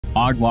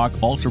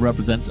Aardvark also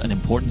represents an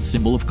important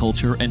symbol of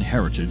culture and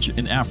heritage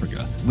in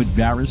Africa, with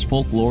various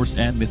folklores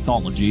and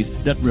mythologies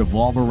that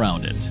revolve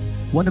around it.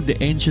 One of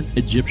the ancient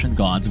Egyptian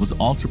gods was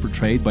also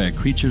portrayed by a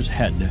creature's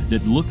head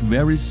that looked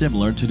very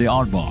similar to the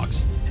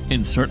aardvarks.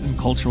 In certain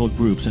cultural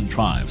groups and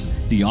tribes,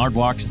 the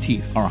aardvark's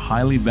teeth are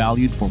highly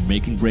valued for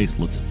making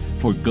bracelets,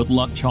 for good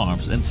luck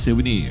charms, and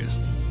souvenirs.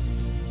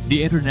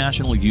 The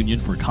International Union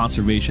for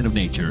Conservation of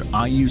Nature,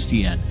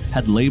 IUCN,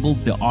 had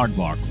labeled the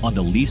aardvark on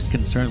the least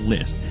concern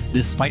list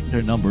despite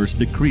their numbers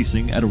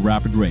decreasing at a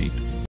rapid rate.